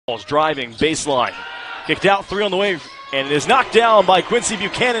Driving baseline, kicked out, 3 on the way, and it is knocked down by Quincy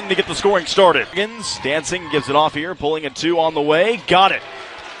Buchanan to get the scoring started. Dancing gives it off here, pulling a 2 on the way, got it.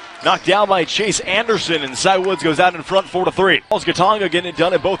 Knocked down by Chase Anderson, and Cy Woods goes out in front 4-3. Gatonga getting it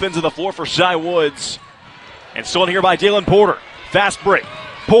done at both ends of the floor for Cy Woods. And stolen here by Dalen Porter. Fast break.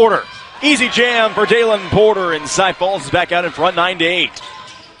 Porter. Easy jam for Dalen Porter, and Cy Falls is back out in front 9-8.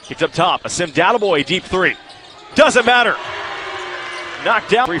 Kicked up top. Asim Databoy, deep 3. Doesn't matter.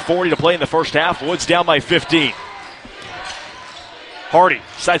 Knocked down. 3:40 to play in the first half. Woods down by 15. Hardy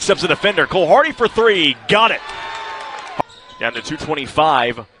sidesteps the defender. Cole Hardy for 3. Got it. Down to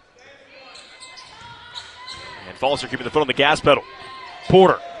 2:25. And Falls are keeping the foot on the gas pedal.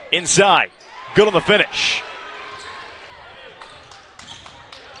 Porter inside. Good on the finish.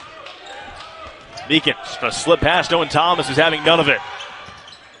 Meekins going to slip past Owen Thomas, who's having none of it.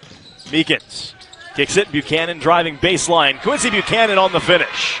 Meekins kicks it. Buchanan driving baseline. Quincy Buchanan on the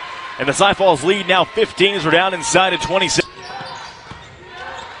finish. And the Cy Falls lead now 15 as we're down inside at 26.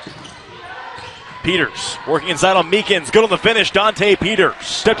 Peters working inside on Meekins. Good on the finish. Dante Peters.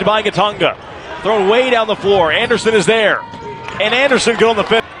 Stepped by Gatonga. Thrown way down the floor. Anderson is there. And Anderson good on the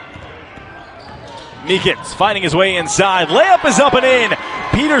finish. Meekins finding his way inside. Layup is up and in.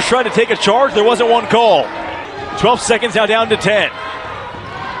 Peters tried to take a charge. There wasn't one call. 12 seconds now down to 10.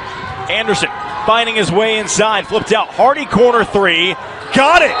 Anderson finding his way inside. Flipped out. Hardy corner 3.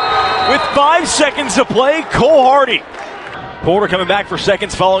 Got it. With 5 seconds to play, Cole Hardy. Porter coming back for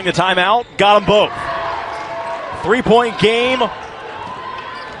seconds following the timeout. Got them both. 3-point game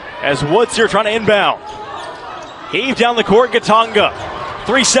as Woods here trying to inbound. Heave down the court, Gatonga.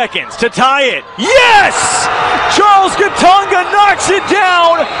 3 seconds to tie it. Yes! Charles Gatonga knocks it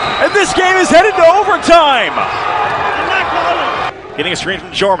down, and this game is headed to overtime. Getting a screen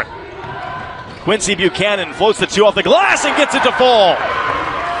from Jarman. Quincy Buchanan floats the 2 off the glass and gets it to fall.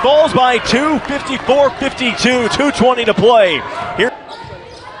 Falls by 2, 54-52, 2:20 to play. Here,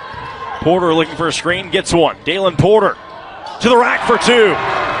 Porter looking for a screen, gets one. Dalen Porter to the rack for 2.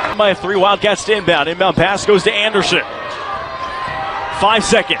 By 3, Wildcats to inbound. Inbound pass goes to Anderson. 5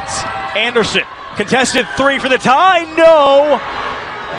 seconds. Anderson, contested 3 for the tie. No!